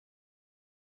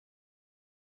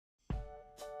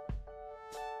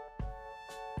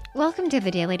Welcome to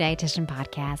the Daily Dietitian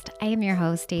Podcast. I am your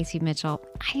host, Stacey Mitchell.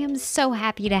 I am so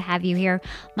happy to have you here.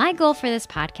 My goal for this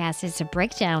podcast is to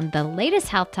break down the latest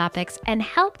health topics and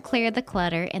help clear the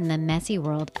clutter in the messy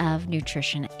world of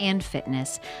nutrition and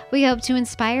fitness. We hope to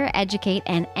inspire, educate,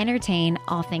 and entertain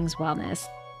all things wellness.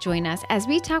 Join us as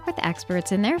we talk with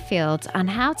experts in their fields on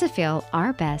how to feel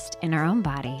our best in our own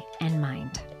body and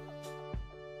mind.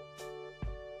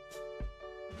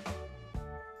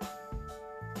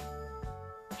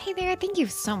 Hey there, thank you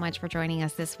so much for joining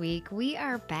us this week. We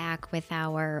are back with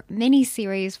our mini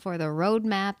series for the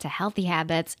roadmap to healthy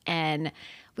habits, and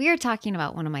we are talking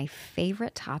about one of my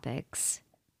favorite topics,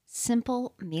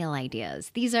 simple meal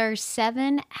ideas. These are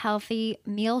 7 healthy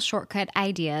meal shortcut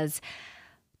ideas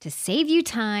to save you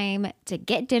time to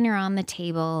get dinner on the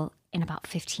table in about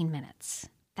 15 minutes.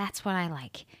 That's what I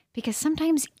like, because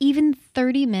sometimes even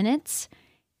 30 minutes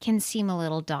can seem a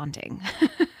little daunting.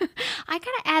 I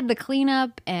gotta add the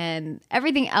cleanup and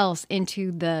everything else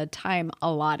into the time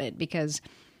allotted because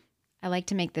I like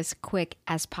to make this quick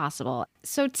as possible.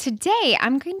 So today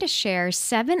I'm going to share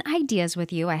 7 ideas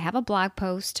with you. I have a blog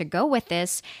post to go with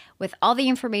this with all the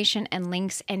information and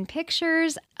links and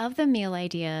pictures of the meal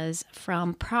ideas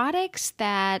from products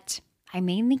that I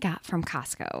mainly got from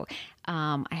Costco.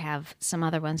 I have some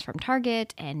other ones from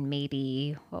Target and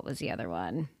maybe, what was the other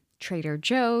one? Trader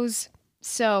Joe's.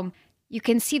 So you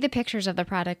can see the pictures of the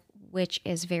product, which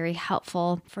is very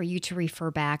helpful for you to refer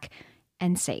back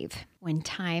and save when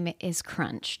time is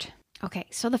crunched. Okay,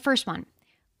 so the first one,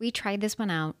 we tried this one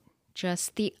out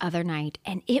just the other night,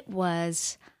 and it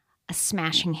was a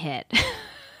smashing hit.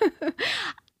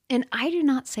 And I do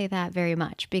not say that very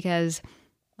much because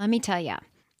let me tell you,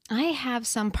 I have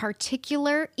some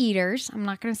particular eaters, I'm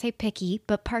not going to say picky,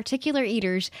 but particular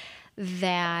eaters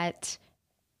that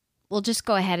will just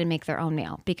go ahead and make their own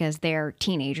meal because they're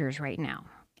teenagers right now.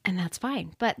 And that's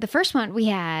fine. But the first one, we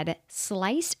had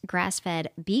sliced grass-fed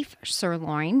beef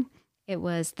sirloin. It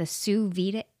was the sous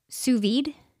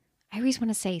vide. I always want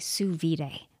to say sous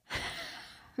vide.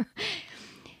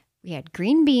 We had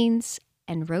green beans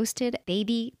and roasted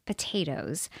baby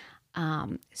potatoes.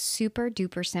 Super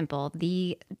duper simple.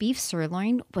 The beef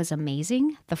sirloin was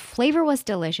amazing. The flavor was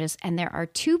delicious. And there are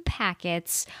 2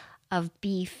 packets of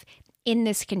beef in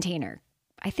this container.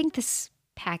 I think this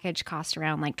package cost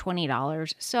around like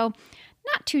 $20. So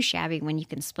not too shabby when you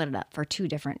can split it up for 2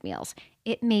 different meals.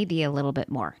 It may be a little bit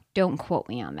more. Don't quote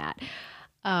me on that.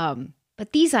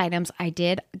 But these items I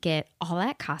did get all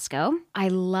at Costco. I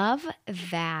love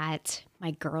that my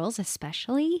girls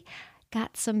especially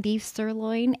got some beef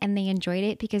sirloin and they enjoyed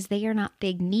it because they are not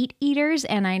big meat eaters.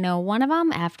 And I know one of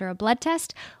them, after a blood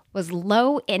test, was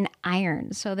low in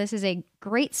iron. So this is a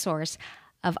great source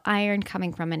of iron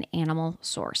coming from an animal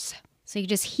source. So you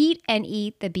just heat and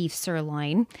eat the beef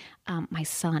sirloin. My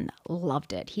son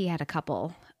loved it. He had a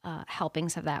couple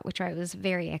helpings of that, which I was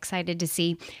very excited to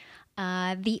see.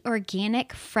 The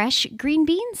organic fresh green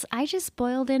beans, I just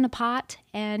boiled in a pot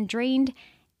and drained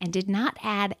and did not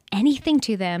add anything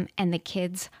to them, and the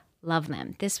kids love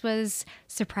them. This was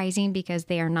surprising because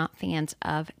they are not fans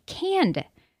of canned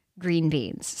green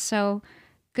beans. So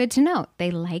good to know.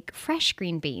 They like fresh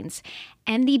green beans.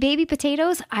 And the baby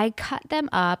potatoes, I cut them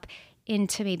up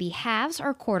into maybe halves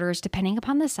or quarters, depending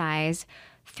upon the size,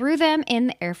 threw them in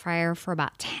the air fryer for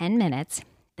about 10 minutes.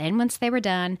 Then once they were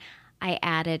done, I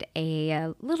added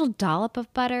a little dollop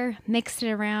of butter, mixed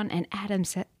it around, and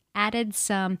added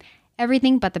some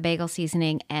everything but the bagel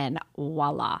seasoning, and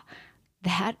voila.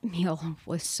 That meal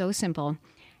was so simple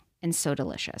and so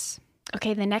delicious.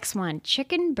 Okay, the next one,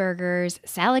 chicken burgers,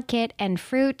 salad kit, and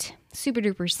fruit. Super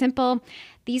duper simple.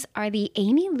 These are the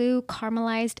Amy Lou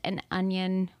caramelized and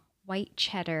onion white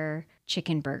cheddar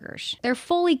chicken burgers. They're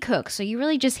fully cooked, so you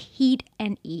really just heat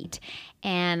and eat.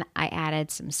 And I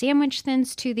added some sandwich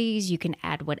thins to these. You can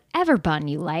add whatever bun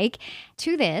you like.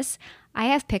 To this, I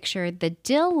have pictured the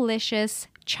delicious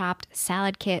chopped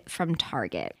salad kit from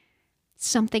Target.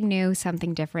 Something new,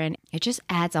 something different. It just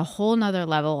adds a whole nother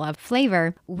level of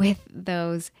flavor with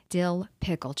those dill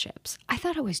pickle chips. I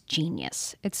thought it was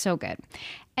genius. It's so good.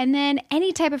 And then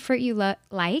any type of fruit you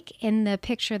like, in the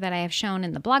picture that I have shown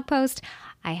in the blog post,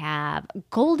 I have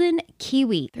golden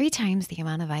kiwi, 3 times the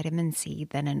amount of vitamin C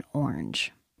than an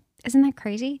orange. Isn't that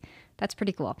crazy? That's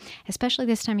pretty cool, especially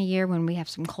this time of year when we have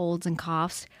some colds and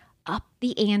coughs. Up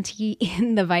the ante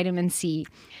in the vitamin C.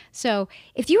 So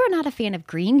if you are not a fan of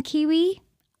green kiwi,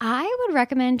 I would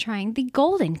recommend trying the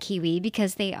golden kiwi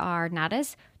because they are not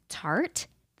as tart.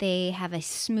 They have a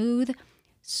smooth,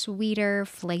 sweeter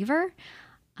flavor.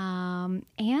 And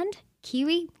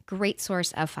kiwi, great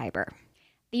source of fiber.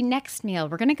 The next meal,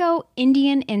 we're going to go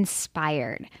Indian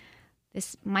inspired.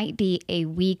 This might be a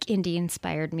weak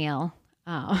Indian-inspired meal,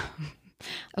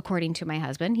 according to my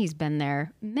husband. He's been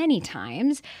there many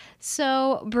times.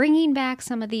 So bringing back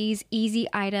some of these easy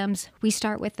items, we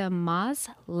start with the Maz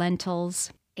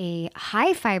lentils, a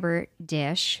high fiber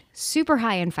dish, super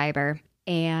high in fiber.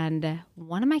 And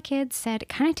one of my kids said it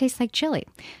kind of tastes like chili.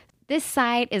 This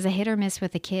side is a hit or miss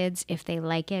with the kids if they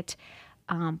like it.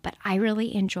 But I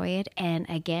really enjoy it. And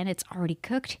again, it's already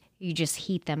cooked. You just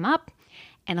heat them up.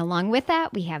 And along with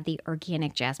that, we have the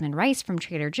organic jasmine rice from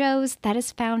Trader Joe's that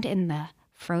is found in the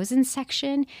frozen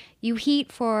section. You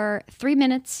heat for 3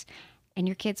 minutes and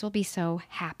your kids will be so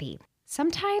happy.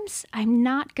 Sometimes I'm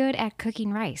not good at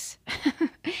cooking rice.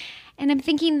 And I'm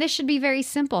thinking this should be very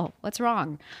simple. What's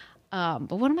wrong?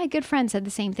 But one of my good friends said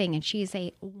the same thing, and she is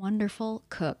a wonderful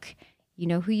cook. You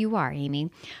know who you are, Amy.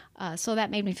 So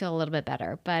that made me feel a little bit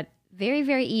better. But very,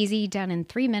 very easy, done in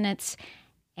 3 minutes,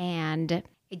 and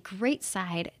a great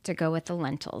side to go with the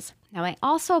lentils. Now, I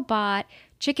also bought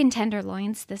chicken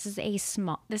tenderloins. This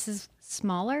is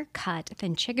smaller cut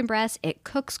than chicken breast. It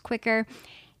cooks quicker,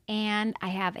 and I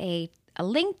have a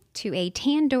link to a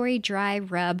tandoori dry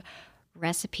rub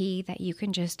recipe that you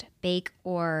can just bake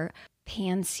or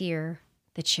pan sear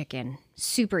the chicken.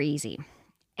 Super easy.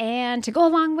 And to go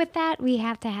along with that, we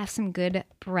have to have some good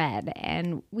bread.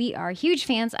 And we are huge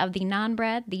fans of the naan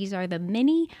bread. These are the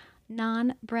mini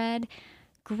naan bread.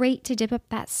 Great to dip up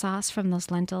that sauce from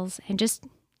those lentils and just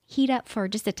heat up for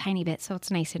just a tiny bit so it's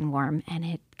nice and warm. And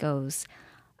it goes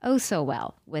oh so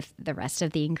well with the rest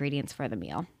of the ingredients for the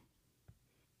meal.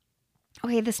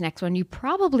 Okay, this next one you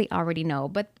probably already know,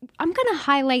 but I'm going to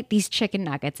highlight these chicken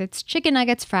nuggets. It's chicken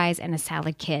nuggets, fries, and a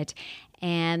salad kit.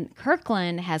 And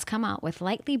Kirkland has come out with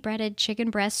lightly breaded chicken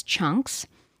breast chunks.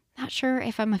 Not sure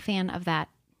if I'm a fan of that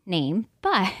name,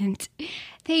 but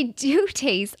they do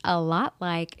taste a lot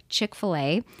like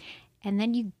Chick-fil-A. And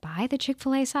then you buy the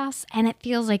Chick-fil-A sauce and it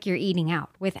feels like you're eating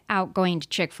out without going to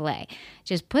Chick-fil-A.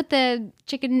 Just put the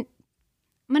chicken,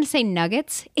 I'm going to say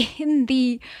nuggets, in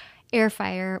the air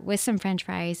fryer with some French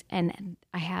fries, and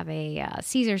I have a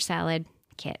Caesar salad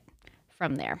kit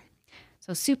from there.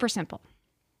 So super simple.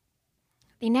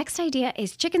 The next idea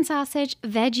is chicken sausage,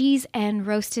 veggies, and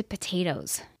roasted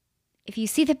potatoes. If you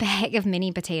see the bag of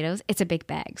mini potatoes, it's a big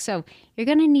bag. So you're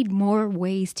going to need more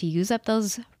ways to use up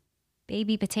those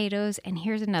baby potatoes. And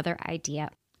here's another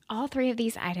idea. All three of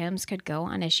these items could go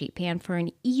on a sheet pan for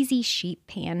an easy sheet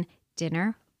pan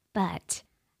dinner, but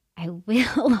I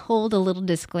will hold a little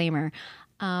disclaimer.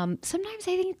 Sometimes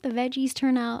I think the veggies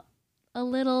turn out a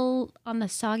little on the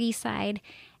soggy side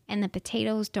and the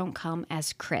potatoes don't come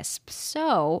as crisp.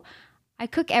 So I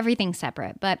cook everything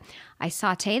separate, but I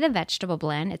saute the vegetable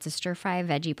blend. It's a stir-fry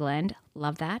veggie blend.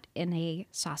 Love that, in a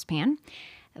saucepan.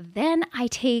 Then I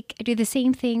do the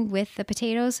same thing with the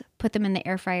potatoes, put them in the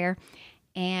air fryer,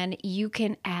 and you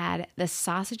can add the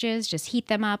sausages, just heat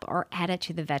them up, or add it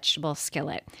to the vegetable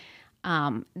skillet.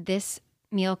 This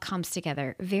meal comes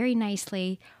together very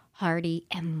nicely, hearty,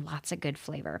 and lots of good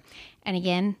flavor. And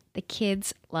again, the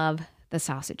kids love the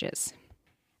sausages.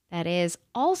 That is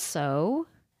also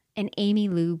an Amy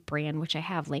Lou brand, which I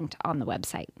have linked on the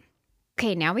website.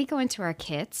 Okay, now we go into our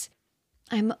kits.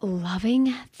 I'm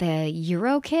loving the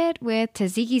Euro kit with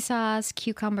tzatziki sauce,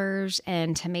 cucumbers,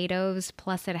 and tomatoes.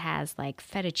 Plus it has like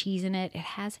feta cheese in it. It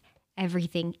has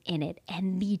everything in it.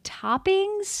 And the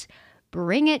toppings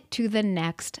bring it to the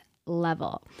next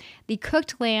level. The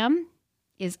cooked lamb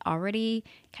is already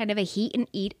kind of a heat and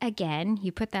eat again.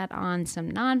 You put that on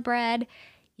some naan bread,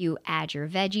 you add your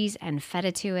veggies and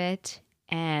feta to it,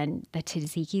 and the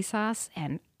tzatziki sauce,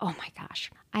 and oh my gosh,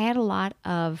 I had a lot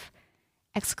of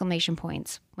exclamation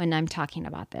points when I'm talking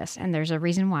about this, and there's a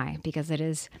reason why, because it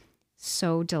is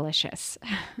so delicious.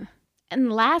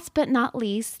 And last but not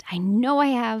least, I know I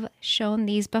have shown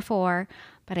these before,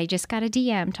 but I just got a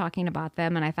DM talking about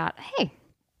them, and I thought, hey,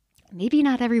 maybe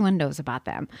not everyone knows about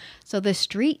them. So the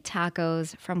street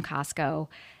tacos from Costco,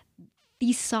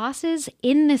 the sauces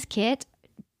in this kit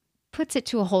puts it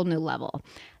to a whole new level.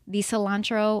 The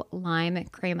cilantro, lime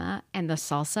crema, and the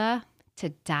salsa, to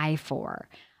die for.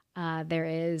 There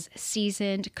is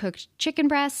seasoned cooked chicken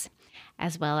breasts,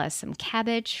 as well as some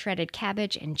cabbage, shredded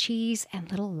cabbage and cheese, and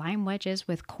little lime wedges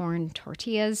with corn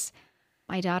tortillas.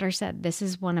 My daughter said this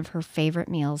is one of her favorite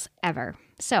meals ever.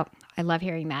 So I love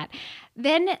hearing that.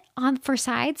 Then for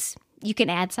sides, you can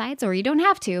add sides or you don't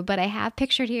have to, but I have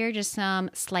pictured here just some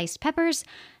sliced peppers.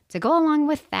 To go along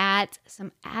with that,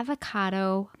 some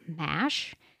avocado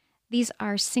mash. These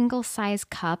are single-size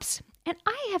cups, and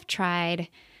I have tried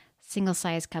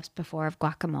single-size cups before of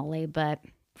guacamole, but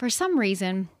for some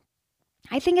reason,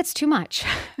 I think it's too much.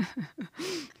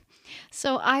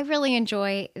 So I really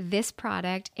enjoy this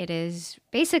product. It is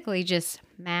basically just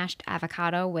mashed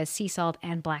avocado with sea salt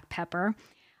and black pepper.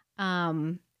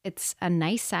 It's a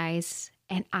nice size,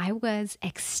 and I was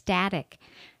ecstatic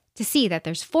to see that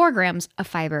there's 4 grams of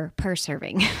fiber per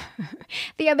serving.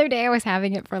 The other day I was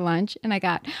having it for lunch, and I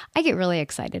get really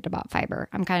excited about fiber.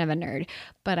 I'm kind of a nerd,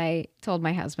 but I told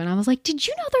my husband, I was like, did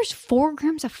you know there's 4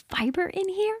 grams of fiber in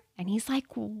here? And he's like,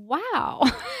 wow.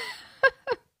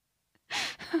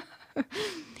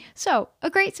 So a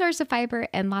great source of fiber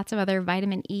and lots of other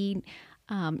vitamin E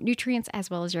nutrients, as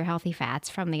well as your healthy fats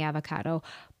from the avocado.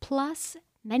 Plus,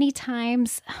 many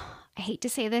times, I hate to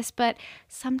say this, but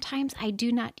sometimes I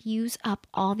do not use up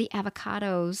all the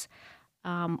avocados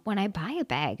when I buy a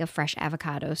bag of fresh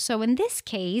avocados. So in this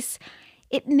case,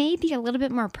 it may be a little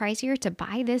bit more pricier to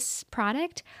buy this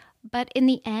product, but in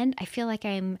the end, I feel like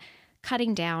I'm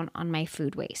cutting down on my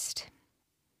food waste.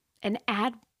 And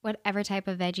add whatever type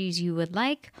of veggies you would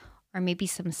like, or maybe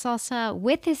some salsa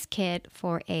with this kit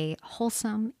for a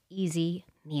wholesome, easy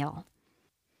meal.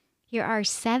 Here are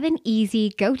 7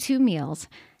 easy go-to meals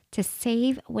to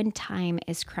save when time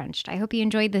is crunched. I hope you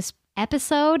enjoyed this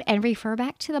episode, and refer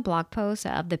back to the blog post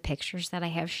of the pictures that I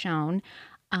have shown.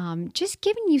 Just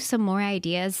giving you some more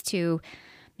ideas to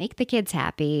make the kids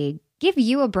happy, give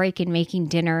you a break in making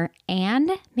dinner,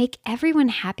 and make everyone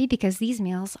happy because these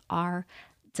meals are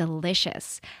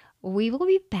delicious. We will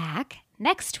be back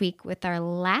next week with our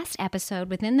last episode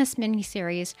within this mini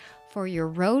series for your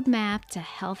roadmap to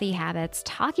healthy habits,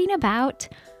 talking about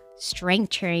strength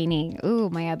training. Ooh,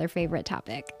 my other favorite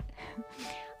topic.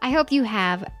 I hope you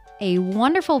have a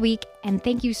wonderful week, and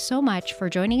thank you so much for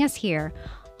joining us here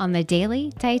on the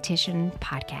Daily Dietitian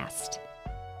Podcast.